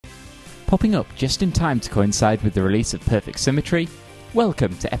Popping up just in time to coincide with the release of Perfect Symmetry,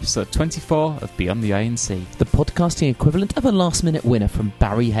 welcome to episode 24 of Beyond the INC, the podcasting equivalent of a last-minute winner from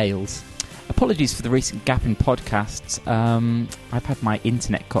Barry Hales. Apologies for the recent gap in podcasts. I've had my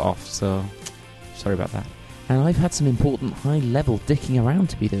internet cut off, so sorry about that. And I've had some important high-level dicking around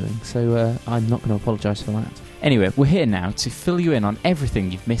to be doing, so I'm not going to apologise for that. Anyway, we're here now to fill you in on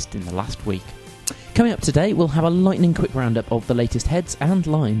everything you've missed in the last week. Coming up today, we'll have a lightning-quick roundup of the latest heads and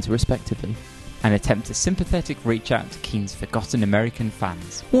lines, respectively. And attempt a sympathetic reach-out to Keane's forgotten American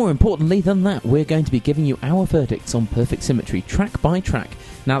fans. More importantly than that, we're going to be giving you our verdicts on Perfect Symmetry, track by track,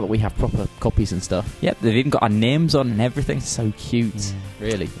 now that we have proper copies and stuff. Yep, they've even got our names on and everything. So cute,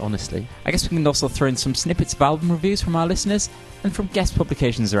 really, honestly. I guess we can also throw in some snippets of album reviews from our listeners and from guest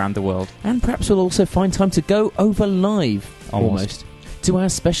publications around the world. And perhaps we'll also find time to go over live, almost, to our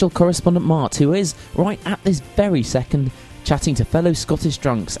special correspondent Mart, who is, right at this very second, chatting to fellow Scottish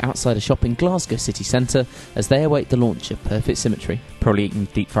drunks outside a shop in Glasgow city centre as they await the launch of Perfect Symmetry. Probably eating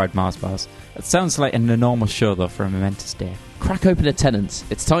deep-fried Mars bars. That sounds like an enormous show, though, for a momentous day. Crack open a Tenants.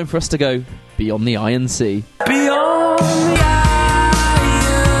 It's time for us to go beyond the INC. Beyond the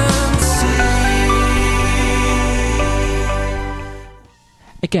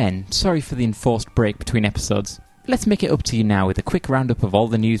INC. Again, sorry for the enforced break between episodes. Let's make it up to you now with a quick roundup of all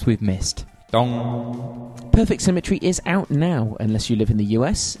the news we've missed. Dong. Perfect Symmetry is out now, unless you live in the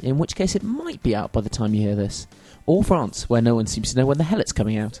US, in which case it might be out by the time you hear this. Or France, where no one seems to know when the hell it's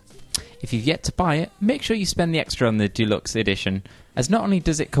coming out. If you've yet to buy it, make sure you spend the extra on the deluxe edition, as not only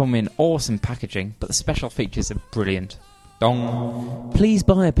does it come in awesome packaging, but the special features are brilliant. Dong. Please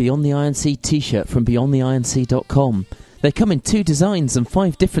buy a Beyond the INC t-shirt from beyondtheinc.com. They come in 2 designs and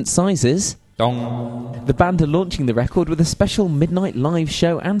 5 different sizes. Dong. The band are launching the record with a special midnight live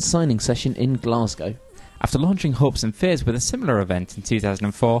show and signing session in Glasgow. After launching Hopes and Fears with a similar event in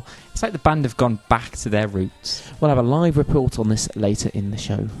 2004, it's like the band have gone back to their roots. We'll have a live report on this later in the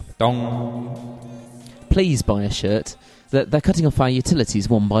show. Dong. Please buy a shirt. They're cutting off our utilities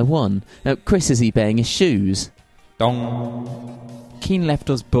one by one. Now, Chris is eBaying his shoes. Dong. Keane left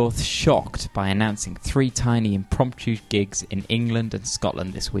us both shocked by announcing 3 tiny impromptu gigs in England and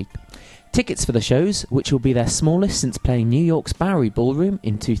Scotland this week. Tickets for the shows, which will be their smallest since playing New York's Bowery Ballroom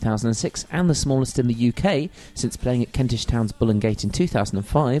in 2006 and the smallest in the UK since playing at Kentish Town's Bull & Gate in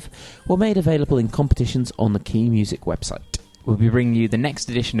 2005, were made available in competitions on the Key Music website. We'll be bringing you the next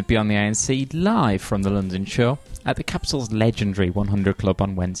edition of Beyond the INC live from the London show at the Capital's legendary 100 Club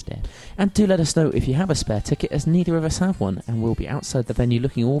on Wednesday. And do let us know if you have a spare ticket, as neither of us have one, and we'll be outside the venue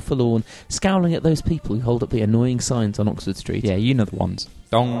looking all forlorn, scowling at those people who hold up the annoying signs on Oxford Street. Yeah, you know the ones.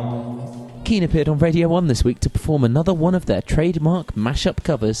 Dong. Keane appeared on Radio 1 this week to perform another one of their trademark mashup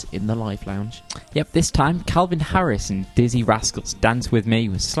covers in the Live Lounge. Yep, this time Calvin Harris and Dizzy Rascals' Dance With Me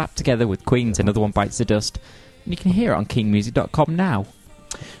was slapped together with Queen's Another One Bites the Dust, and you can hear it on kingmusic.com now.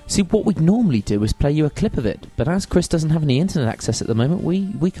 See, what we'd normally do is play you a clip of it, but as Chris doesn't have any internet access at the moment,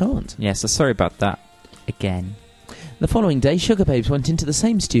 we can't. Yeah, so sorry about that. Again. The following day, Sugababes went into the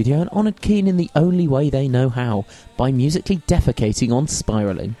same studio and honoured Keane in the only way they know how, by musically defecating on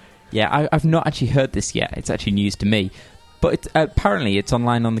Spiralling. Yeah, I've not actually heard this yet. It's actually news to me. But apparently it's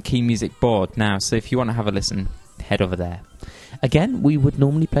online on the Key Music board now, so if you want to have a listen, head over there. Again, we would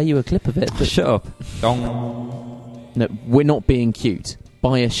normally play you a clip of it, but... Shut up. Dong. No, we're not being cute.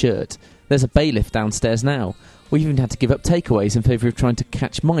 Buy a shirt. There's a bailiff downstairs now. We've even had to give up takeaways in favour of trying to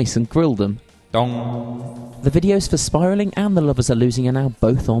catch mice and grill them. Dong. The videos for Spiralling and The Lovers Are Losing are now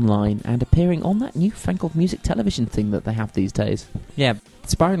both online and appearing on that newfangled music television thing that they have these days. Yeah, the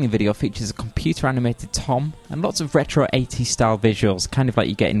Spiralling video features a computer-animated Tom and lots of retro 80s style visuals, kind of like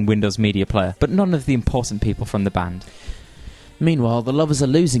you get in Windows Media Player, but none of the important people from the band. Meanwhile, the Lovers Are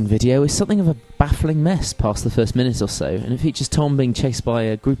Losing video is something of a baffling mess past the first minute or so, and it features Tom being chased by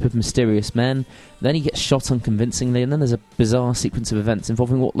a group of mysterious men, then he gets shot unconvincingly, and then there's a bizarre sequence of events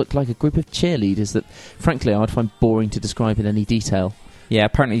involving what looked like a group of cheerleaders that, frankly, I'd find boring to describe in any detail. Yeah,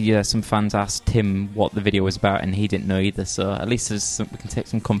 apparently some fans asked Tim what the video was about, and he didn't know either, so at least we can take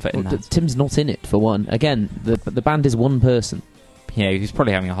some comfort in that. Tim's not in it, for one. Again, the band is one person. Yeah, he's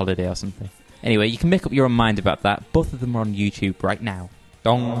probably having a holiday or something. Anyway, you can make up your own mind about that. Both of them are on YouTube right now.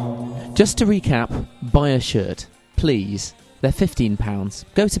 Dong. Just to recap, buy a shirt. Please. They're £15.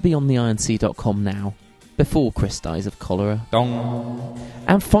 Go to beyondtheinc.com now. Before Chris dies of cholera. Dong.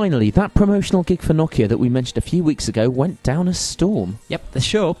 And finally, that promotional gig for Nokia that we mentioned a few weeks ago went down a storm. Yep, the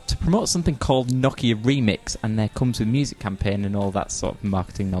show, to promote something called Nokia Remix and their Comes With Music campaign and all that sort of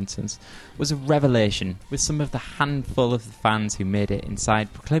marketing nonsense, was a revelation, with some of the handful of the fans who made it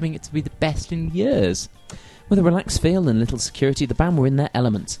inside proclaiming it to be the best in years. With a relaxed feel and little security, the band were in their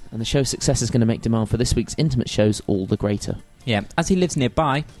element, and the show's success is going to make demand for this week's intimate shows all the greater. Yeah, as he lives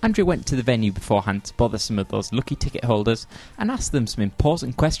nearby, Andrew went to the venue beforehand to bother some of those lucky ticket holders and asked them some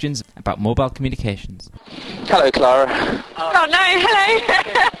important questions about mobile communications. Hello, Clara. Oh no, hello.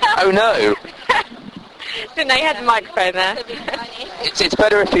 Oh no! Didn't know you had the microphone there. It's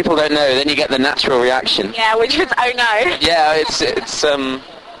better if people don't know, then you get the natural reaction. Yeah, which was oh no. Yeah,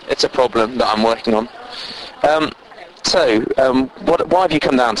 it's a problem that I'm working on. Why have you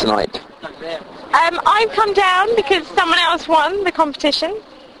come down tonight? I've come down because someone else won the competition,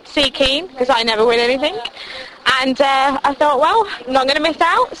 Sea Keen, because I never win anything. And I thought, well, I'm not going to miss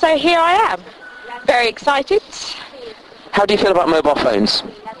out, so here I am. Very excited. How do you feel about mobile phones?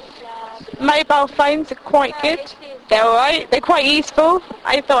 Mobile phones are quite good. They're alright. They're quite useful.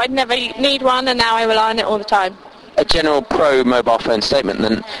 I thought I'd never need one, and now I rely on it all the time. A general pro mobile phone statement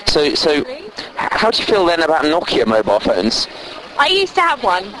then. So how do you feel then about Nokia mobile phones? I used to have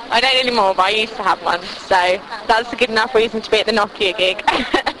one. I don't anymore, but I used to have one. So that's a good enough reason to be at the Nokia gig.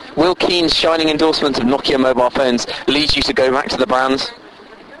 Will Keen's shining endorsement of Nokia mobile phones lead you to go back to the brand?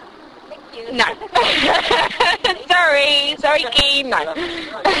 No. Sorry, Keen, no.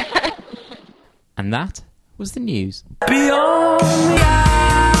 And that was the news. Beyond the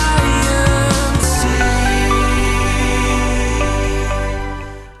iron sea.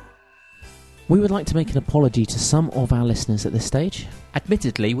 We would like to make an apology to some of our listeners at this stage.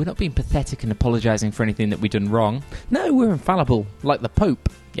 Admittedly, we're not being pathetic and apologising for anything that we've done wrong. No, we're infallible, like the Pope.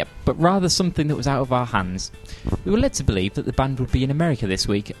 Yep, but rather something that was out of our hands. We were led to believe that the band would be in America this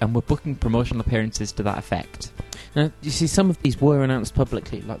week and were booking promotional appearances to that effect. Now, you see, some of these were announced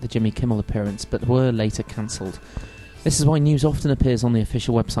publicly, like the Jimmy Kimmel appearance, but were later cancelled. This is why news often appears on the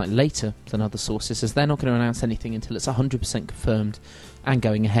official website later than other sources, as they're not going to announce anything until it's 100% confirmed and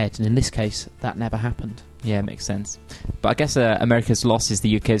going ahead, and in this case, that never happened. Yeah, makes sense. But I guess America's loss is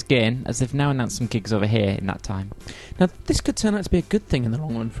the UK's gain, as they've now announced some gigs over here in that time. Now, this could turn out to be a good thing in the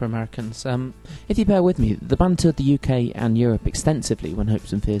long run for Americans. If you bear with me, the band toured the UK and Europe extensively when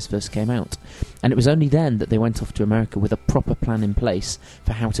Hopes and Fears first came out, and it was only then that they went off to America with a proper plan in place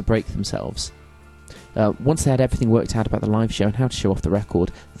for how to break themselves. Once they had everything worked out about the live show and how to show off the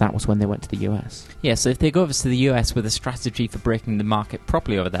record, that was when they went to the US. Yeah, so if they go over to the US with a strategy for breaking the market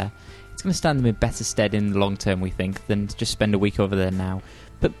properly over there, it's going to stand them in better stead in the long term, we think, than to just spend a week over there now.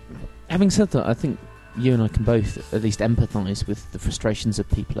 But having said that, I think you and I can both at least empathise with the frustrations of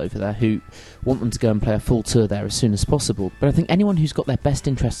people over there who want them to go and play a full tour there as soon as possible. But I think anyone who's got their best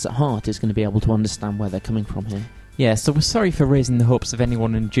interests at heart is going to be able to understand where they're coming from here. Yeah, so we're sorry for raising the hopes of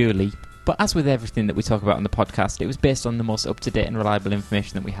anyone unduly, but as with everything that we talk about on the podcast, it was based on the most up-to-date and reliable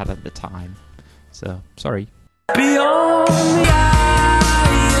information that we had at the time. So, sorry. Beyond the iron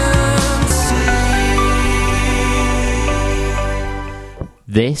sea.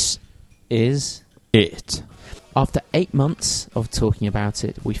 This is it. After 8 months of talking about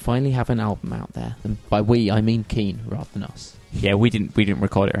it, we finally have an album out there. And by we, I mean Keen rather than us. Yeah, we didn't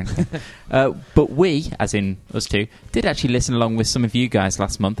record it or anything. But we, as in us two, did actually listen along with some of you guys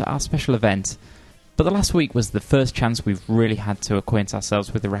last month at our special event. But the last week was the first chance we've really had to acquaint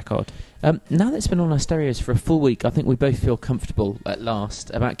ourselves with the record. Now that it's been on our stereos for a full week, I think we both feel comfortable at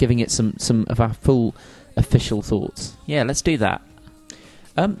last about giving it some of our full official thoughts. Yeah, let's do that.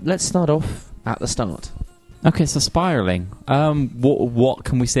 Let's start off at the start. Okay, so Spiralling. What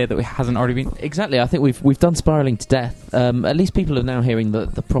can we say that hasn't already been? Exactly, I think we've done Spiralling to death. At least people are now hearing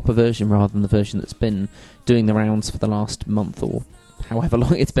the proper version rather than the version that's been doing the rounds for the last month or however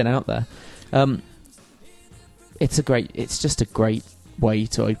long it's been out there. It's just a great way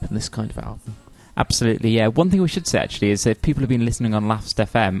to open this kind of album. Absolutely, yeah. One thing we should say actually is if people have been listening on Last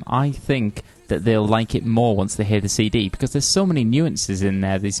FM, I think that they'll like it more once they hear the CD because there's so many nuances in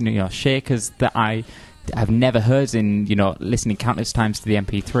there. There's shakers that I have never heard in listening countless times to the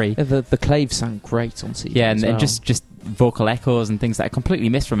MP3. Yeah, the claves sound great on CD. Yeah, and well. just vocal echoes and things that I completely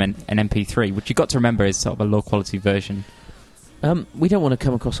missed from an MP3, which you got to remember is sort of a low quality version. We don't want to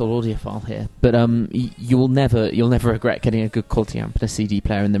come across all audiophile here, but you'll never regret getting a good quality amp and a CD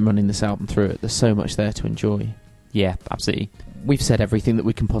player and then running this album through it. There's so much there to enjoy. Yeah, absolutely. We've said everything that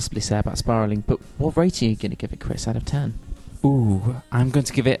we can possibly say about Spiralling, but what rating are you going to give it, Chris, out of 10? Ooh, I'm going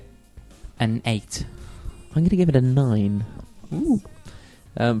to give it an 8. I'm going to give it a 9. Ooh.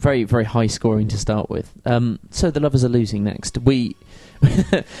 Very, very high scoring to start with. So the Lovers Are Losing next.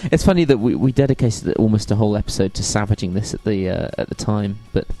 It's funny that we dedicated almost a whole episode to savaging this at the time,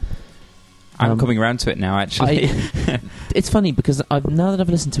 but I'm coming around to it now, actually. It's funny because now that I've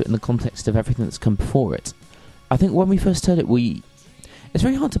listened to it in the context of everything that's come before it, I think when we first heard it, it's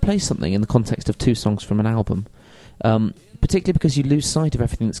very hard to play something in the context of 2 songs from an album, particularly because you lose sight of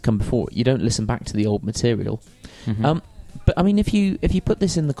everything that's come before. You don't listen back to the old material. Mhm. But I mean, if you put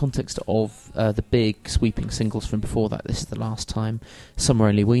this in the context of the big sweeping singles from before that, This Is the Last Time, Somewhere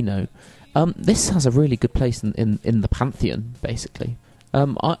Only We Know, this has a really good place in the pantheon, basically.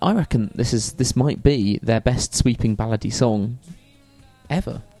 I reckon this might be their best sweeping ballady song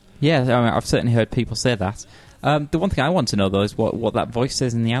ever. Yeah, I mean, I've certainly heard people say that. The one thing I want to know, though, is what that voice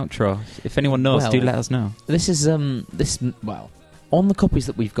says in the outro. If anyone knows, Well, do let us know. This is on the copies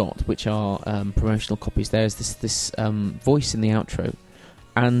that we've got, which are promotional copies. There's this voice in the outro,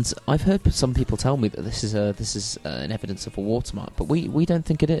 and I've heard some people tell me that this is an evidence of a watermark, but we don't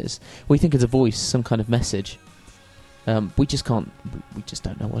think it is. We think it's a voice, some kind of message. We just don't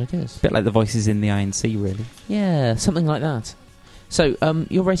know what it is. A bit like the voices in the INC, really. Yeah, something like that. So,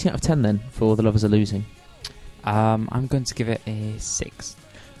 your rating out of 10 then for The Lovers Are Losing? I'm going to give it a 6.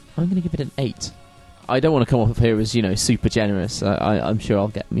 I'm going to give it an 8. I don't want to come off here as, super generous. I'm sure I'll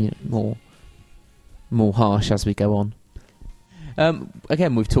get more harsh as we go on.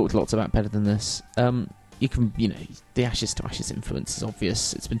 Again, we've talked lots about Better Than This. You can, the Ashes to Ashes influence is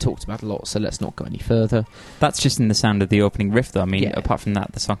obvious. It's been talked about a lot, so let's not go any further. That's just in the sound of the opening riff, though. I mean, Yeah. apart from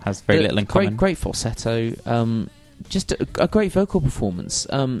that, the song has very little in common. Great falsetto. Just a great vocal performance.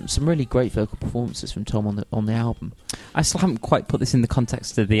 Some really great vocal performances from Tom on the album. I still haven't quite put this in the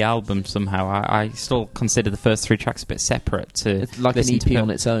context of the album somehow. I still consider the first 3 tracks a bit separate to It's like an listen EP to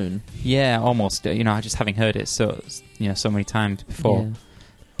on its own. Yeah, almost. Just having heard it so many times before. Yeah.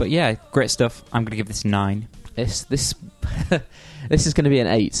 But yeah, great stuff. I'm going to give this 9. This this is going to be an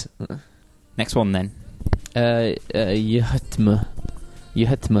 8. Next one then. Yehutma,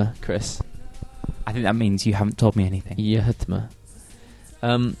 Chris. I think that means you haven't told me anything. Yehutma.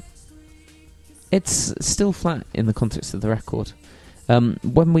 It's still flat in the context of the record.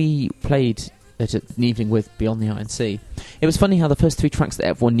 When we played at an evening with Beyond the INC, it was funny how the first 3 tracks that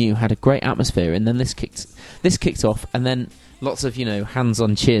everyone knew had a great atmosphere, and then this kicked off, and then lots of hands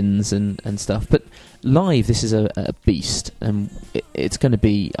on chins and stuff. But live, this is a beast, and it's going to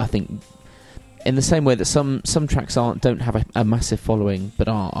be, I think, in the same way that some tracks don't have a massive following but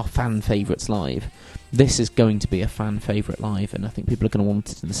are fan favourites live. This is going to be a fan favourite live, and I think people are going to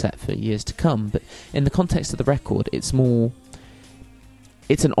want it in the set for years to come. But in the context of the record, it's an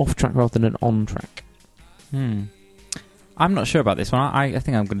off track rather than an on track. I'm not sure about this one. I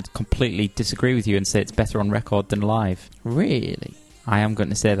think I'm going to completely disagree with you and say it's better on record than live. Really? I am going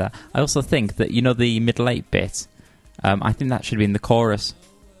to say that. I also think that, the middle 8 bit, I think that should be in the chorus.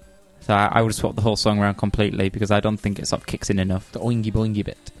 So I would have swapped the whole song around completely because I don't think it sort of kicks in enough. The oingy boingy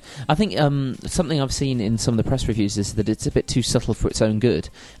bit. I think something I've seen in some of the press reviews is that it's a bit too subtle for its own good.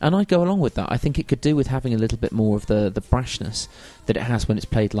 And I'd go along with that. I think it could do with having a little bit more of the brashness that it has when it's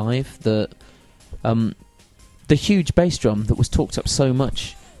played live. The huge bass drum that was talked up so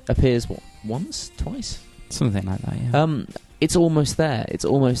much appears, once? Twice? Something like that, yeah. It's almost there,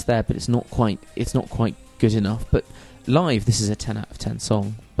 but it's not quite good enough. But live, this is a 10 out of 10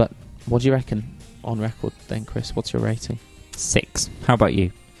 song. But what do you reckon on record then, Chris? What's your rating? 6. How about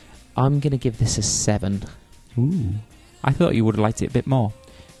you? I'm going to give this a 7. Ooh. I thought you would have liked it a bit more.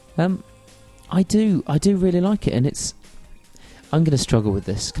 I do really like it, and I'm going to struggle with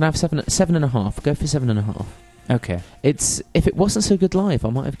this. Can I have 7.5? Go for 7.5. Okay. If it wasn't so good live, I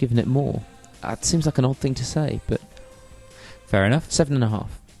might have given it more. It seems like an odd thing to say, but Fair enough. 7.5.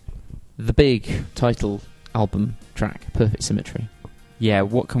 The big title album track, Perfect Symmetry. Yeah,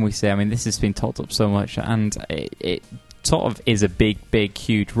 what can we say? I mean, this has been talked up so much, and it sort of is a big,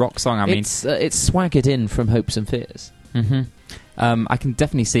 huge rock song. I mean, it's swaggered in from Hopes and Fears. Mm-hmm. I can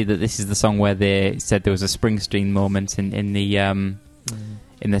definitely see that this is the song where they said there was a Springsteen moment in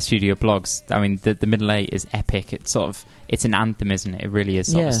their studio blogs. I mean, the middle 8 is epic. It's an anthem, isn't it? It really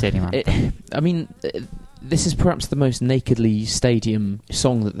is sort of a stadium anthem. This is perhaps the most nakedly stadium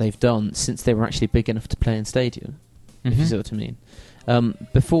song that they've done since they were actually big enough to play in stadium, if you see what I mean.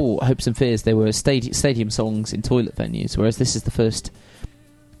 Before Hopes and Fears, there were stadium songs in toilet venues, whereas this is the first.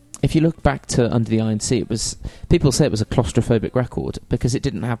 If you look back to Under the INC, people say it was a claustrophobic record because it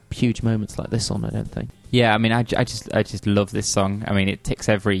didn't have huge moments like this on. I don't think. Yeah, I mean, I just love this song. I mean, it ticks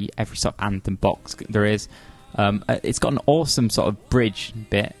every sort of anthem box there is. It's got an awesome sort of bridge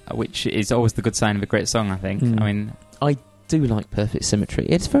bit, which is always the good sign of a great song, I think. I mean, I do like Perfect Symmetry.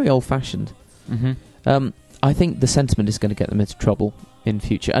 It's very old-fashioned. Mm-hmm. I think the sentiment is going to get them into trouble in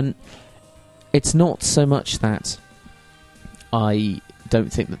future, and it's not so much that I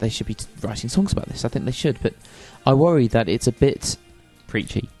don't think that they should be writing songs about this. I think they should, but I worry that it's a bit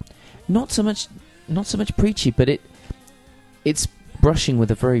preachy. Not so much preachy, but it's brushing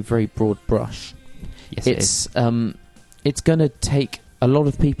with a very, very broad brush. Yes, it is. It's going to take a lot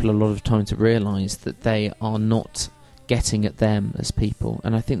of people a lot of time to realise that they are not getting at them as people,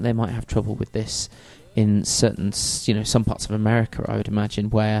 and I think they might have trouble with this in certain, some parts of America, I would imagine,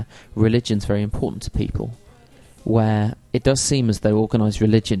 where religion's very important to people, where it does seem as though organised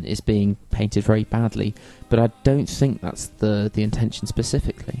religion is being painted very badly, but I don't think that's the intention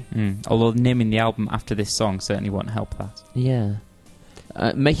specifically. Although naming the album after this song certainly won't help that. Yeah.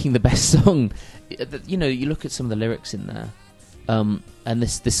 Making the best song, you look at some of the lyrics in there, and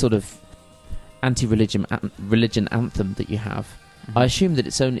this sort of anti-religion religion anthem that you have. I assume that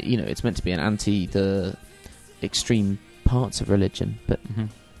it's only, it's meant to be an anti the extreme parts of religion, but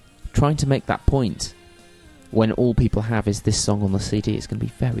trying to make that point when all people have is this song on the CD is going to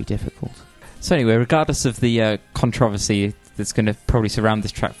be very difficult. So anyway, regardless of the controversy that's going to probably surround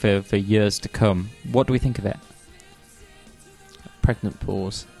this track for years to come, what do we think of it? Pregnant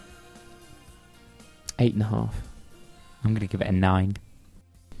pause. 8.5. I'm going to give it a 9.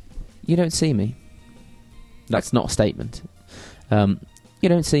 You Don't See Me. That's not a statement. You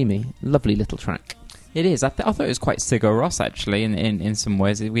Don't See Me. Lovely little track. It is. I thought it was quite Sigur Rós, actually, in some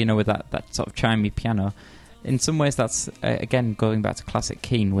ways. With that sort of chimey piano. In some ways, that's, again, going back to classic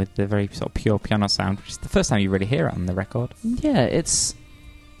Keane with the very sort of pure piano sound, which is the first time you really hear it on the record. Yeah, it's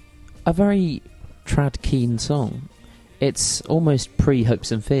a very trad Keane song. It's almost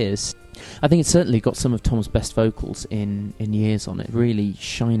pre-Hopes and Fears. I think it's certainly got some of Tom's best vocals in years on it. Really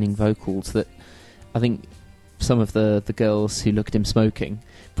shining vocals that I think some of the girls who look at him smoking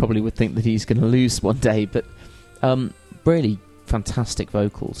probably would think that he's going to lose one day. But really fantastic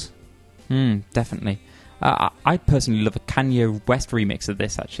vocals. Definitely. I personally love a Kanye West remix of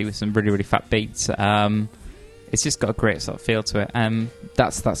this, actually, with some really, really fat beats. It's just got a great sort of feel to it.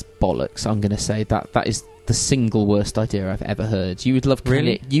 That's bollocks, I'm going to say. That is the single worst idea I've ever heard. You would love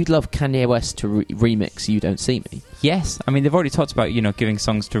you'd love Kanye West to remix You Don't See Me. Yes. I mean, they've already talked about, giving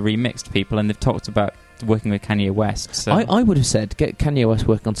songs to remixed people, and they've talked about working with Kanye West. So I would have said, get Kanye West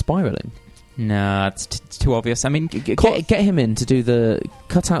working on Spiraling. No, it's too obvious. I mean, get him in to do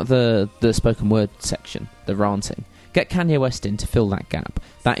cut out the spoken word section, the ranting. Get Kanye West in to fill that gap.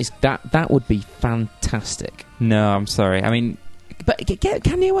 That would be fantastic. No, I'm sorry. I mean, but get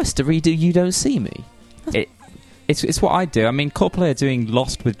Kanye West to redo You Don't See Me. It's what I do. I mean, Coldplay are doing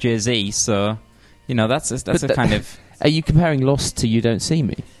Lost with Jay-Z, so that's a kind of. Are you comparing Lost to You Don't See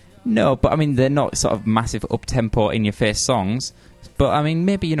Me? No, but I mean they're not sort of massive up-tempo, in-your-face songs. But I mean,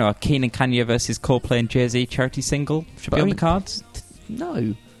 maybe a Keane and Kanye versus Coldplay and Jay-Z charity single should be on the cards.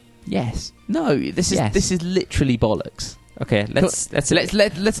 No. Yes. No. This is literally bollocks. Okay, let's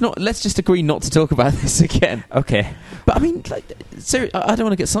just agree not to talk about this again. Okay. But I mean, I don't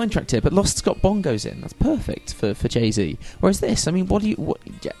want to get sidetracked here, but Lost's got bongos in. That's perfect for Jay-Z. Whereas this, I mean,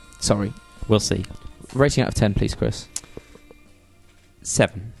 yeah, sorry. We'll see. Rating out of 10, please, Chris.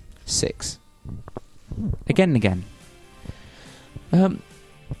 7. 6. Again and again.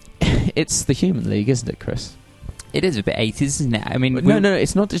 It's the Human League, isn't it, Chris? It is a bit 80s, isn't it? I mean, no,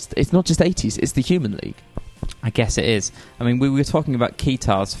 it's not just 80s. It's the Human League. I guess it is. I mean, we were talking about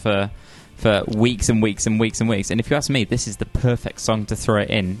keytars for weeks and weeks and weeks and weeks, and if you ask me, this is the perfect song to throw it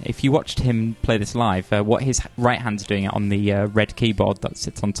in. If you watched him play this live, what his right hand's doing on the red keyboard that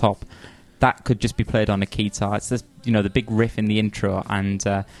sits on top, that could just be played on a keytar. It's this, the big riff in the intro, and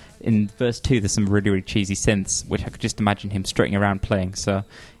in verse 2 there's some really, really cheesy synths, which I could just imagine him strutting around playing. So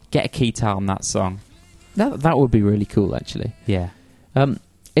get a keytar on that song. That would be really cool, actually. Yeah.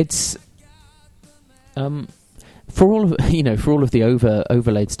 It's for all of the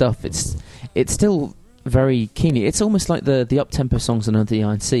overlaid stuff, it's still very Keane-y. It's almost like the up-tempo songs on the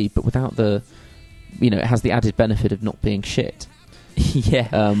INC, but without the, it has the added benefit of not being shit.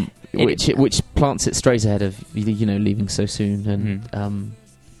 Yeah. Which plants it straight ahead of Leaving So Soon and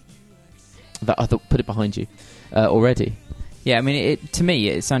that I thought put it behind you already. Yeah, I mean, to me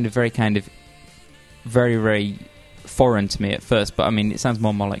it sounded very kind of very, very foreign to me at first, but I mean it sounds more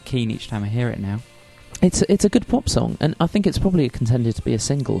and more like Keane each time I hear it now. It's a good pop song, and I think it's probably contended to be a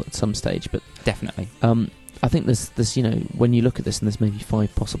single at some stage. But definitely, I think there's when you look at this, and there's maybe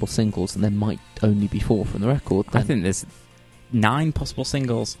 5 possible singles, and there might only be 4 from the record. I think there's 9 possible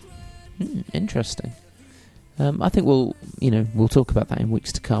singles. Interesting. I think we'll talk about that in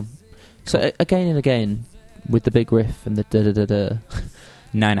weeks to come. So again and again, with the big riff and the da-da-da-da.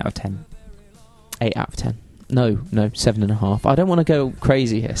 9 out of 10. 8 out of 10. No, 7.5. I don't want to go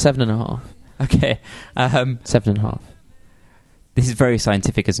crazy here. 7.5. Okay. 7.5. This is very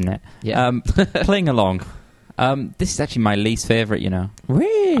scientific, isn't it? Yeah. Playing along. This is actually my least favourite,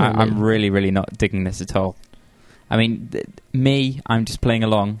 Really? I'm really, really not digging this at all. I mean, I'm just playing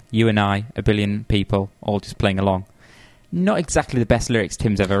along. You and I, a billion people, all just playing along. Not exactly the best lyrics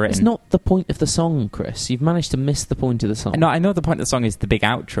Tim's ever written. It's not the point of the song, Chris. You've managed to miss the point of the song. No, I know the point of the song is the big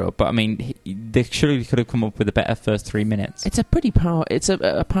outro, but I mean, they surely could have come up with a better first 3 minutes. It's a pretty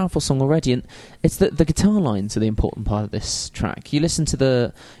a powerful song already, and it's the guitar lines are the important part of this track. You listen to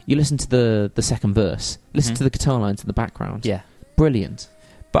the second verse. Listen to the guitar lines in the background. Yeah, brilliant.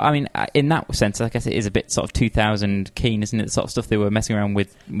 But I mean, in that sense, I guess it is a bit sort of 2000 Keane, isn't it? The sort of stuff they were messing around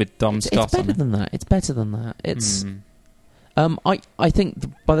with Dom Scott. It's better than that. It's better than that. It's. I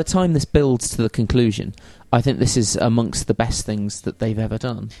think by the time this builds to the conclusion, I think this is amongst the best things that they've ever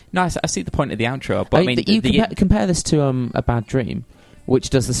done. No, I see the point of the outro, but I mean, compare this to A Bad Dream,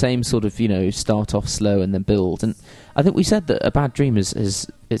 which does the same sort of, start off slow and then build. And I think we said that A Bad Dream is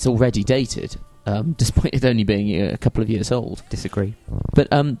it's already dated, despite it only being a couple of years old. Disagree. But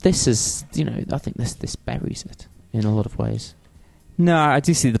this is, I think this buries it in a lot of ways. No, I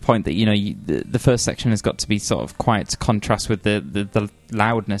do see the point that the first section has got to be sort of quiet to contrast with the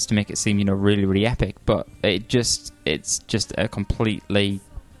loudness to make it seem really really epic. But it's just a completely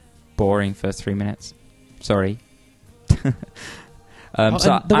boring first 3 minutes. Sorry. The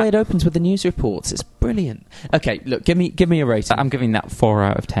way it opens with the news reports, it's brilliant. Okay, look, give me a rating. I'm giving that 4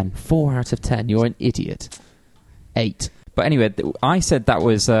 out of 10. 4 out of 10. You're an idiot. 8. But anyway, I said that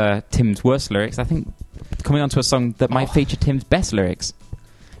was Tim's worst lyrics. I think coming on to a song that might feature Tim's best lyrics.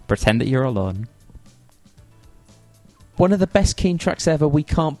 Pretend that you're alone. One of the best Keane tracks ever. We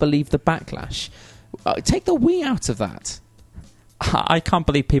can't believe the backlash. Take the we out of that. I can't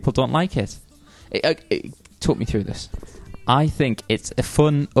believe people don't like it. Talk me through this. I think it's a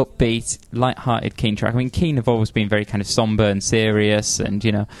fun, upbeat, light-hearted Keane track. I mean, Keane have always been very kind of somber and serious and,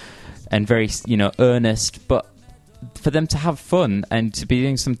 and very, earnest. But for them to have fun and to be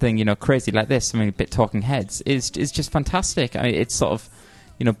doing something, crazy like this, something a bit Talking Heads, is just fantastic. I mean, it's sort of,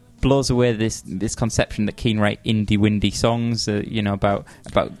 blows away this conception that Keane write indie windy songs, about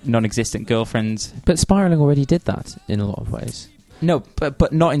non-existent girlfriends. But Spiralling already did that in a lot of ways. No,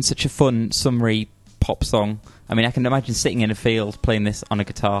 but not in such a fun, summery pop song. I mean, I can imagine sitting in a field playing this on a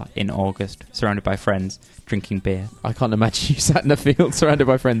guitar in August, surrounded by friends, drinking beer. I can't imagine you sat in a field surrounded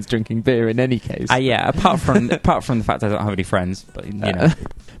by friends drinking beer in any case. Yeah, apart from the fact I don't have any friends, but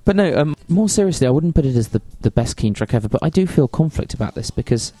But no, more seriously, I wouldn't put it as the best Keane track ever, but I do feel conflict about this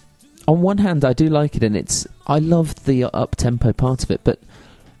because on one hand I do like it and I love the up-tempo part of it, but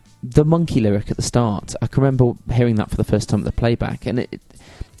the monkey lyric at the start, I can remember hearing that for the first time at the playback and it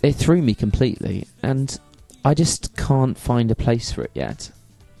threw me completely and I just can't find a place for it yet.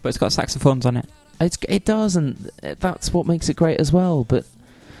 But it's got saxophones on it. It does, and that's what makes it great as well, but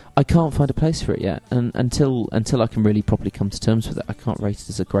I can't find a place for it yet, and until I can really properly come to terms with it, I can't rate it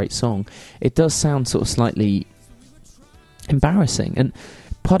as a great song. It does sound sort of slightly embarrassing, and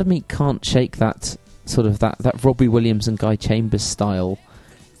part of me can't shake that sort of that Robbie Williams and Guy Chambers style,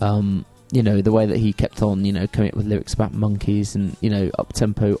 the way that he kept on, coming up with lyrics about monkeys and,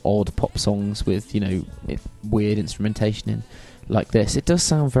 up-tempo, odd pop songs with, weird instrumentation in like this. It does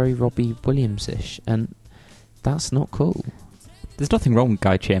sound very Robbie Williams-ish, and that's not cool. There's nothing wrong with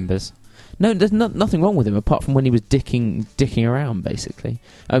Guy Chambers. No, there's nothing wrong with him, apart from when he was dicking around, basically.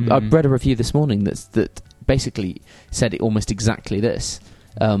 I read a review this morning that basically said it almost exactly this.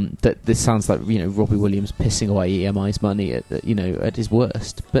 That this sounds like Robbie Williams pissing away EMI's money at his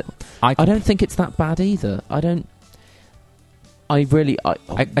worst, but I don't think it's that bad either. One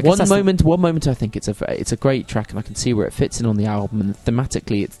moment I think it's a great track and I can see where it fits in on the album and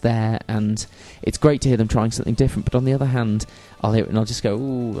thematically it's there and it's great to hear them trying something different. But on the other hand, I'll hear it and I'll just go,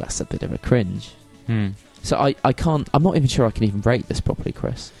 ooh, that's a bit of a cringe. So I'm not even sure I can even rate this properly,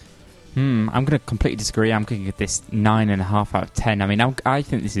 Chris. I'm going to completely disagree. I'm going to give this 9.5 out of 10. I mean, I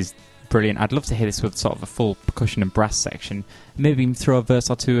think this is brilliant. I'd love to hear this with sort of a full percussion and brass section. Maybe even throw a verse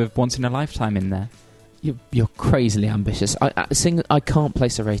or two of Once in a Lifetime in there. You're crazily ambitious. I can't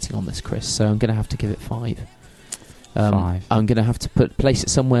place a rating on this, Chris, so I'm going to have to give it 5. 5. I'm going to have to place it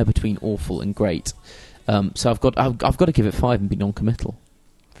somewhere between awful and great. So I've got to give it 5 and be non-committal.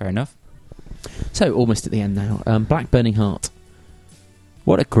 Fair enough. So almost at the end now. Black Burning Heart.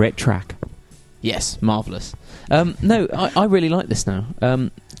 What a great track. Yes, marvellous. No, I really like this now.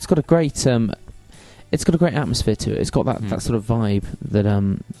 It's got a great atmosphere to it. It's got that sort of vibe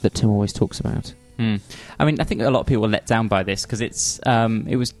that Tim always talks about. I mean, I think a lot of people were let down by this because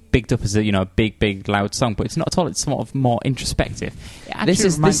it was bigged up as a big loud song, but it's not at all. It's sort of more introspective. It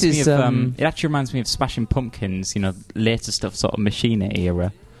actually reminds me of Smashing Pumpkins. Later stuff, sort of Machina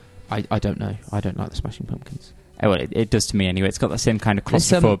era. I don't know. I don't like the Smashing Pumpkins. Well, it does to me anyway. It's got that same kind of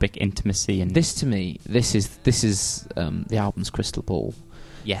This, claustrophobic intimacy and This to me, this is the album's Crystal Ball.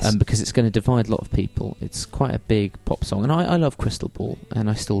 yes, Because it's going to divide a lot of people. It's quite a big pop song, and I love Crystal Ball, and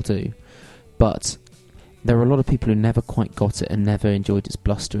I still do. But there are a lot of people who never quite got it and never enjoyed its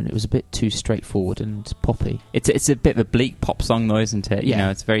bluster, and it was a bit too straightforward and poppy. it's a bit of a bleak pop song, though, isn't it? You Yeah. know,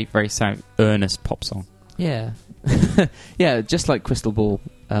 it's a very very earnest pop song. Yeah, yeah, just like Crystal Ball,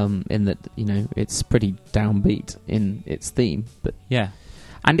 in that it's pretty downbeat in its theme, but Yeah,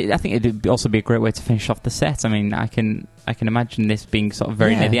 and I think it'd also be a great way to finish off the set. I mean, I can imagine this being sort of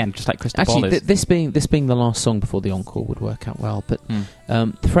very near Yeah. the end, just like Crystal Ball actually, is. this being the last song before the encore would work out well. But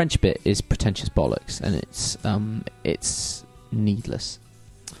the French bit is pretentious bollocks, and it's needless.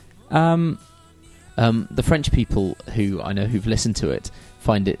 The French people who I know who've listened to it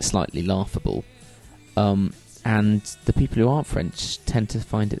find it slightly laughable, and the people who aren't French tend to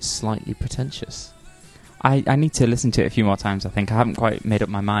find it slightly pretentious. I need to listen to it a few more times. I think I haven't quite made up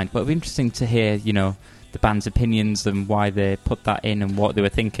my mind, but it'd be interesting to hear, the band's opinions and why they put that in and what they were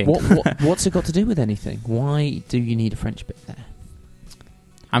thinking. What's it got to do with anything? Why do you need a French bit there?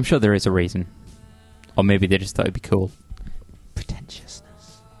 I'm sure there is a reason, or maybe they just thought it'd be cool.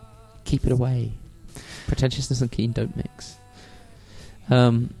 Pretentiousness. Keep it away. Pretentiousness and keen don't mix.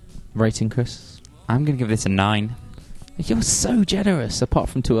 Rating, Chris? I'm going to give this a 9. You're so generous, apart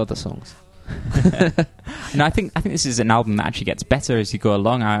from 2 other songs. No, I think this is an album that actually gets better as you go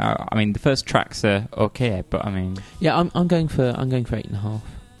along. I mean, the first tracks are okay, but I mean, Yeah, I'm going for 8.5.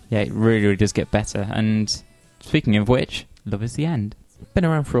 yeah, it really, really does get better. And speaking of which, Love Is the End. Been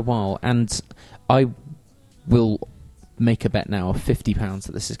around for a while, and I will make a bet now of £50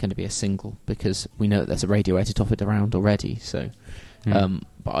 that this is going to be a single, because we know that there's a radio edit of it around already. So,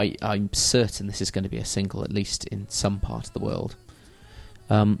 but I'm certain this is going to be a single, at least in some part of the world.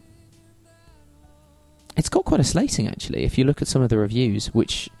 It's got quite a slating, actually. If you look at some of the reviews,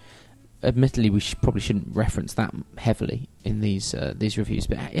 which, admittedly, we probably shouldn't reference that heavily in these reviews,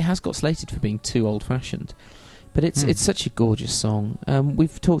 but it has got slated for being too old-fashioned. But it's such a gorgeous song.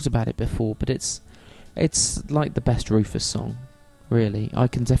 We've talked about it before, but it's like the best Rufus song, really. I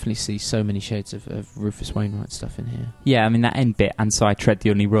can definitely see so many shades of Rufus Wainwright stuff in here. Yeah, I mean, that end bit, and so I tread the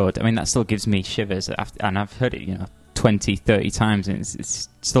only road. I mean, that still gives me shivers, and I've heard it, 20, 30 times, and it's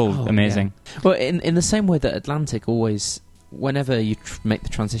still amazing. Yeah. Well, in the same way that Atlantic always, whenever you make the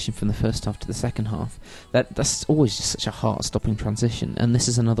transition from the first half to the second half, that's always just such a heart-stopping transition, and this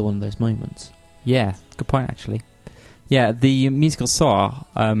is another one of those moments. Yeah, good point, actually. Yeah, the musical saw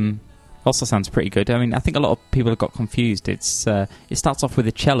also sounds pretty good. I mean, I think a lot of people have got confused. It starts off with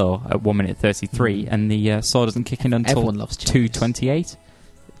a cello at 1 minute 33, and the saw doesn't kick in until Everyone loves cellos. 2:28.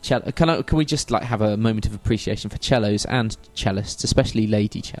 Can we just have a moment of appreciation for cellos and cellists, especially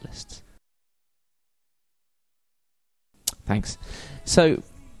lady cellists? Thanks. So,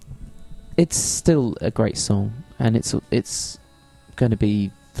 it's still a great song, and it's going to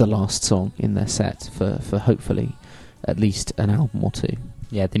be the last song in their set for hopefully at least an album or 2.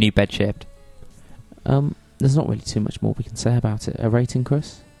 Yeah, the new Bed-Shaped. There's not really too much more we can say about it. A rating,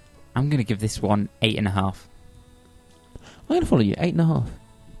 Chris? I'm going to give this one 8.5. I'm going to follow you, 8.5.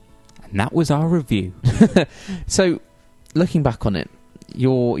 And that was our review. So, looking back on it,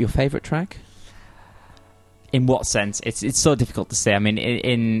 your favourite track? In what sense? It's so difficult to say. I mean,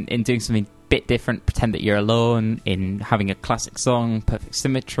 in doing something a bit different, Pretend That You're Alone, in having a classic song, Perfect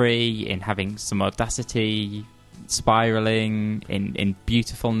Symmetry, in having some audacity, Spiraling, in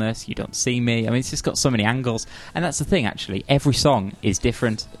Beautifulness, You Don't See Me. I mean, it's just got so many angles. And that's the thing, actually. Every song is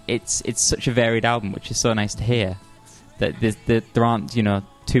different. It's such a varied album, which is so nice to hear. That there aren't,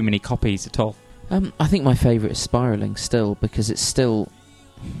 too many copies at all. I think my favourite is Spiraling still, because it's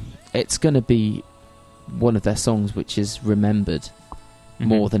going to be one of their songs which is remembered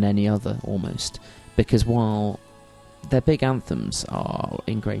more than any other, almost. Because while their big anthems are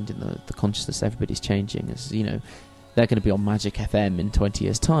ingrained in the consciousness, everybody's changing, as they're going to be on Magic FM in 20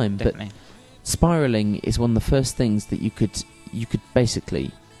 years' time. Definitely. But Spiraling is one of the first things that you could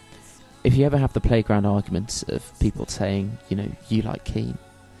basically, if you ever have the playground arguments of people saying, you like Keane,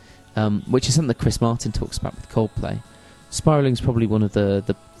 which is something that Chris Martin talks about with Coldplay, Spiraling is probably one of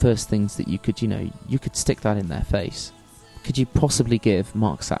the first things that you could stick that in their face. Could you possibly give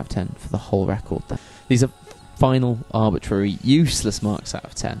marks out of 10 for the whole record? These are final, arbitrary, useless marks out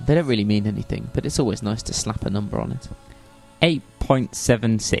of 10. They don't really mean anything, but it's always nice to slap a number on it.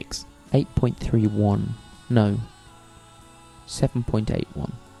 8.76. 8.31. No.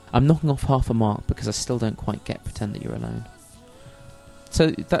 7.81. I'm knocking off half a mark because I still don't quite get Pretend That You're Alone. So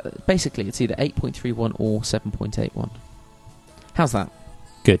that basically it's either 8.31 or 7.81. How's that?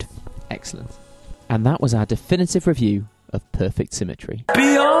 Good. Excellent. And that was our definitive review of Perfect Symmetry.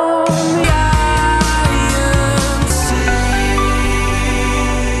 Beyond the iron sea.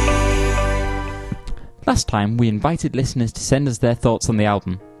 Last time, we invited listeners to send us their thoughts on the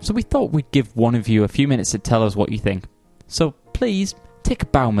album, so we thought we'd give one of you a few minutes to tell us what you think. So please, take a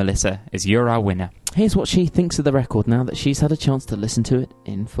bow, Melissa, as you're our winner. Here's what she thinks of the record now that she's had a chance to listen to it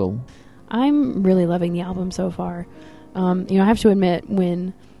in full. I'm really loving the album so far. I have to admit,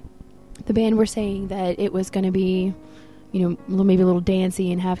 when the band were saying that it was going to be, maybe a little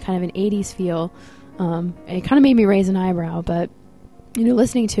dancey and have kind of an 80s feel, it kind of made me raise an eyebrow, but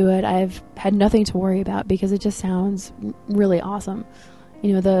listening to it, I've had nothing to worry about because it just sounds really awesome.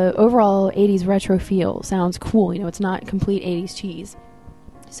 The overall 80s retro feel sounds cool. It's not complete 80s cheese.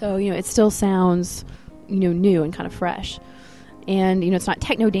 So, it still sounds, new and kind of fresh. And, it's not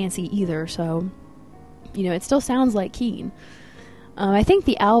techno dancey either, so, it still sounds like Keane. I think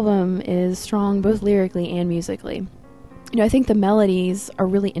the album is strong both lyrically and musically. I think the melodies are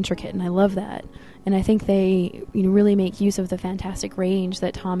really intricate, and I love that. And I think they, really make use of the fantastic range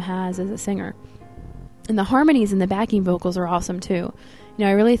that Tom has as a singer. And the harmonies and the backing vocals are awesome, too.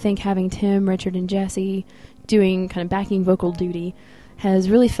 I really think having Tim, Richard, and Jesse doing kind of backing vocal duty has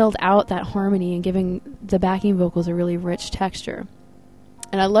really filled out that harmony and giving the backing vocals a really rich texture.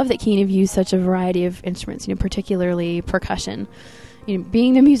 And I love that Keane have used such a variety of instruments, particularly percussion.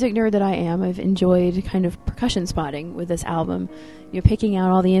 Being the music nerd that I am, I've enjoyed kind of percussion spotting with this album. Picking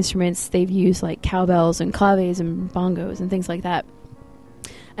out all the instruments they've used, like cowbells and claves and bongos and things like that.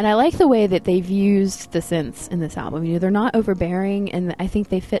 And I like the way that they've used the synths in this album. They're not overbearing, and I think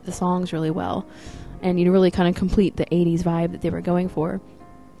they fit the songs really well. And really kind of complete the 80s vibe that they were going for.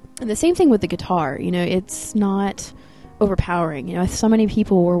 And the same thing with the guitar. It's not overpowering. So many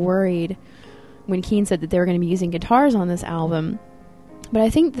people were worried when Keane said that they were going to be using guitars on this album. But I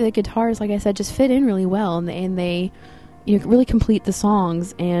think the guitars, like I said, just fit in really well, and they really complete the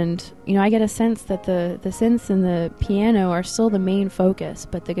songs. And, I get a sense that the synths and the piano are still the main focus,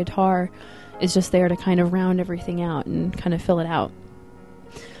 but the guitar is just there to kind of round everything out and kind of fill it out.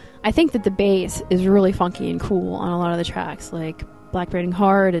 I think that the bass is really funky and cool on a lot of the tracks, like Blackbird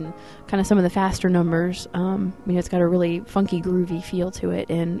Hard and kind of some of the faster numbers. It's got a really funky, groovy feel to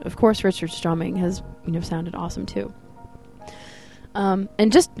it. And, of course, Richard's drumming has, sounded awesome, too.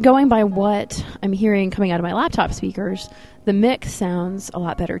 And just going by what I'm hearing coming out of my laptop speakers, the mix sounds a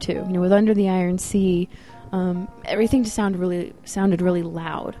lot better too. With Under the Iron Sea, everything just sounded really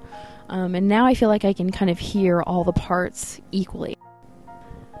loud. And now I feel like I can kind of hear all the parts equally.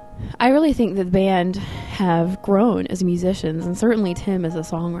 I really think that the band have grown as musicians, and certainly Tim as a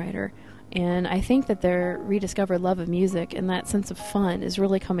songwriter. And I think that their rediscovered love of music and that sense of fun is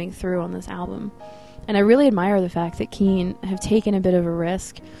really coming through on this album. And I really admire the fact that Keane have taken a bit of a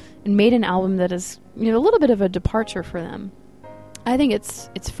risk and made an album that is, a little bit of a departure for them. I think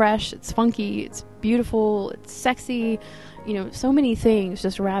it's fresh, it's funky, it's beautiful, it's sexy, so many things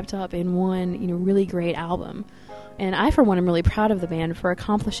just wrapped up in one, really great album. And I, for one, am really proud of the band for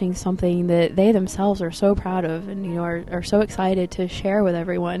accomplishing something that they themselves are so proud of and, are so excited to share with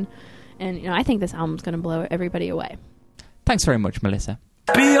everyone. And, I think this album's going to blow everybody away. Thanks very much, Melissa.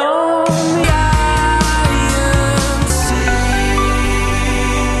 Beyond the iron sea.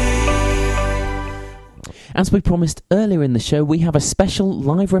 As we promised earlier in the show, we have a special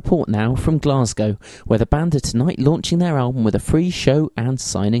live report now from Glasgow, where the band are tonight launching their album with a free show and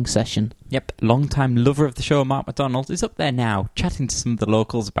signing session. Yep, long-time lover of the show, Mark MacDonald, is up there now, chatting to some of the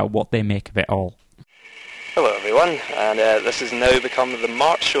locals about what they make of it all. Hello everyone, and this has now become the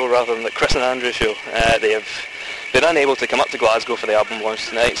March show rather than the Chris and Andrew show. They have been unable to come up to Glasgow for the album launch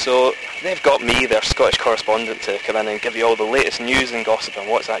tonight, so they've got me, their Scottish correspondent, to come in and give you all the latest news and gossip on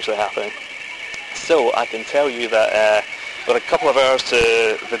what's actually happening. So I can tell you that with a couple of hours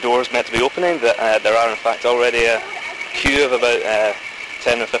to the doors meant to be opening, that there are in fact already a queue of about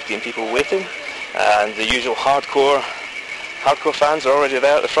 10 or 15 people waiting, and the usual hardcore fans are already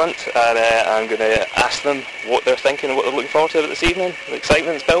there at the front, and I'm going to ask them what they're thinking and what they're looking forward to this evening. The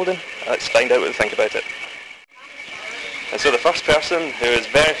excitement's building. Let's find out what they think about it. And so the first person who is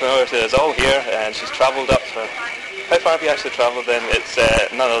very familiar to us all here, and she's travelled up for... How far have you actually travelled then? It's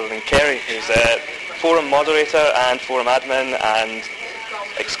none other than Kerry, who's a forum moderator and forum admin and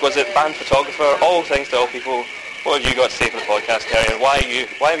exquisite band photographer, all things to all people. What have you got to say for the podcast, Kerry, and why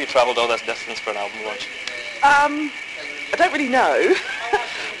have you travelled all this distance for an album launch? I don't really know,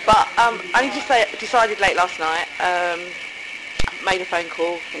 but I just decided late last night, made a phone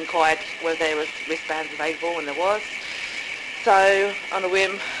call, inquired whether there was wristbands available, and there was. So, on a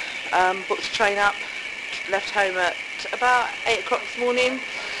whim, booked a train up, left home at about 8 o'clock this morning,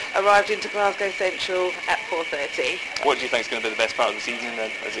 arrived into Glasgow Central at 4:30. What do you think is going to be the best part of the season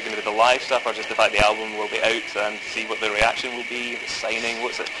then? Is it going to be the live stuff, or just the fact the album will be out and see what the reaction will be, the signing?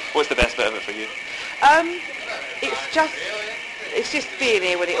 What's the best bit of it for you? It's just being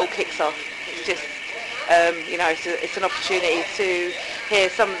here when it all kicks off. It's just, it's an opportunity to hear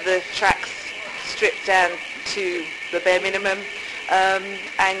some of the tracks stripped down to the bare minimum,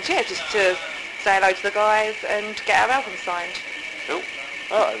 and just to say hello to the guys and get our album signed. Cool.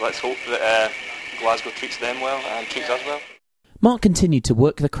 Well, let's hope that Glasgow treats them well and treats us well. Mark continued to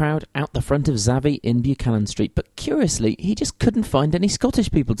work the crowd out the front of Zavvi in Buchanan Street, but curiously, he just couldn't find any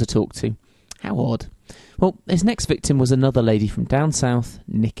Scottish people to talk to. How odd. Well, his next victim was another lady from down south,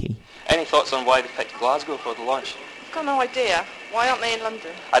 Nikki. Any thoughts on why they picked Glasgow for the launch? I've got no idea. Why aren't they in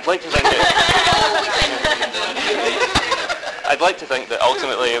London? I'd like to think that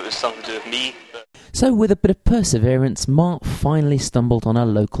ultimately it was something to do with me. So with a bit of perseverance, Mark finally stumbled on a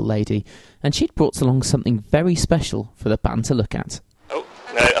local lady, and she'd brought along something very special for the band to look at. Oh,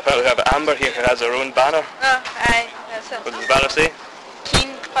 now apparently we have Amber here who has her own banner. Oh, aye, that's it. What does the banner say? Keen,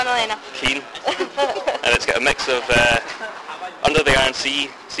 funnily enough. Keen. And it's got a mix of Under the Iron Sea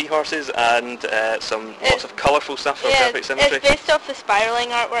seahorses and lots of colourful stuff from Perfect Symmetry. It's based off the spiralling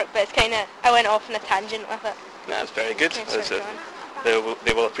artwork, but it's kind of, I went off on a tangent with it. That's very good. They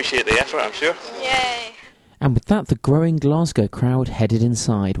will appreciate the effort, I'm sure. Yay. And with that, the growing Glasgow crowd headed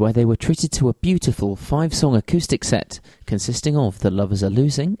inside, where they were treated to a beautiful 5-song acoustic set consisting of The Lovers Are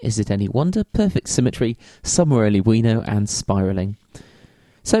Losing, Is It Any Wonder, Perfect Symmetry, Somewhere Only We Know, and Spiralling.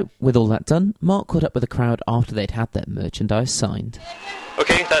 So, with all that done, Mark caught up with the crowd after they'd had their merchandise signed.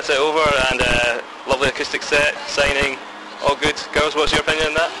 Okay, that's it over, and lovely acoustic set, signing, all good. Girls, what's your opinion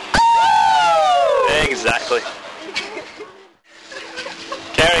on that? Exactly.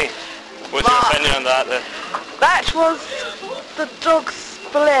 Kerry, what's your opinion on that then? That was the Dogs'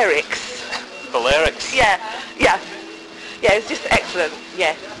 Balearics. Balearics? Yeah, it's just excellent,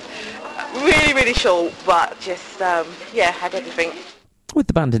 yeah. Really, really short, but just, had everything. With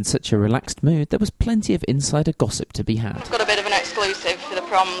the band in such a relaxed mood, there was plenty of insider gossip to be had. I've got a bit of an exclusive for the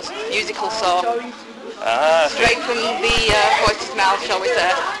Proms musical song. Straight from the horse's mouth, shall we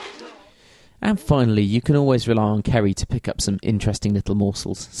say. And finally, you can always rely on Kerry to pick up some interesting little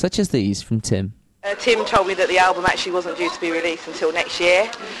morsels, such as these from Tim. Tim told me that the album actually wasn't due to be released until next year,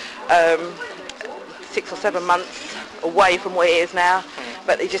 6 or 7 months away from what it is now,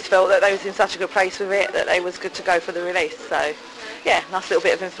 but he just felt that they was in such a good place with it that they was good to go for the release, so yeah, nice little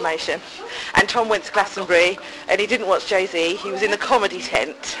bit of information. And Tom went to Glastonbury and he didn't watch Jay-Z, he was in the comedy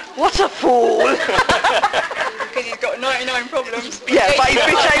tent. What a fool! Because he's got 99 problems. Yeah, but he's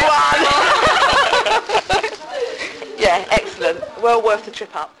bitch A1! Yeah, excellent. Well worth the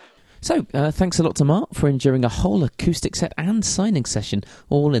trip up. So, thanks a lot to Mark for enduring a whole acoustic set and signing session,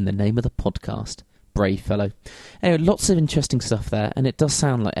 all in the name of the podcast. Brave fellow. Anyway, lots of interesting stuff there, and it does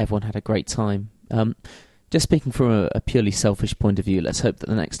sound like everyone had a great time. Just speaking from a purely selfish point of view, let's hope that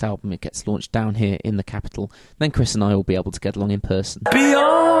the next album it gets launched down here in the capital. Then Chris and I will be able to get along in person.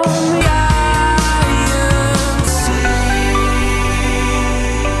 Beyond the iron sea.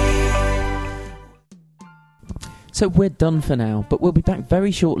 So we're done for now, but we'll be back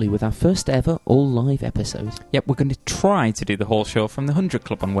very shortly with our first ever all-live episode. Yep, we're going to try to do the whole show from the 100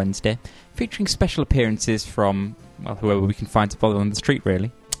 Club on Wednesday, featuring special appearances from, well, whoever we can find to follow on the street,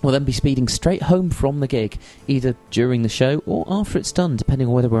 really. We'll then be speeding straight home from the gig, either during the show or after it's done, depending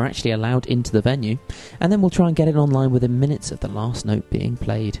on whether we're actually allowed into the venue, and then we'll try and get it online within minutes of the last note being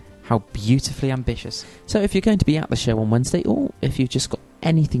played. How beautifully ambitious. So if you're going to be at the show on Wednesday, or if you've just got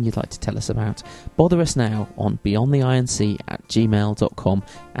anything you'd like to tell us about, bother us now on beyondtheironc@gmail.com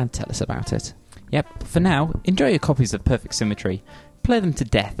and tell us about it. Yep, for now, enjoy your copies of Perfect Symmetry. Play them to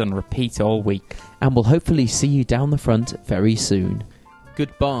death and repeat all week. And we'll hopefully see you down the front very soon.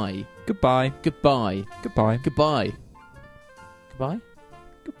 Goodbye. Goodbye. Goodbye. Goodbye. Goodbye. Goodbye.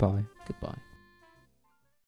 Goodbye. Goodbye.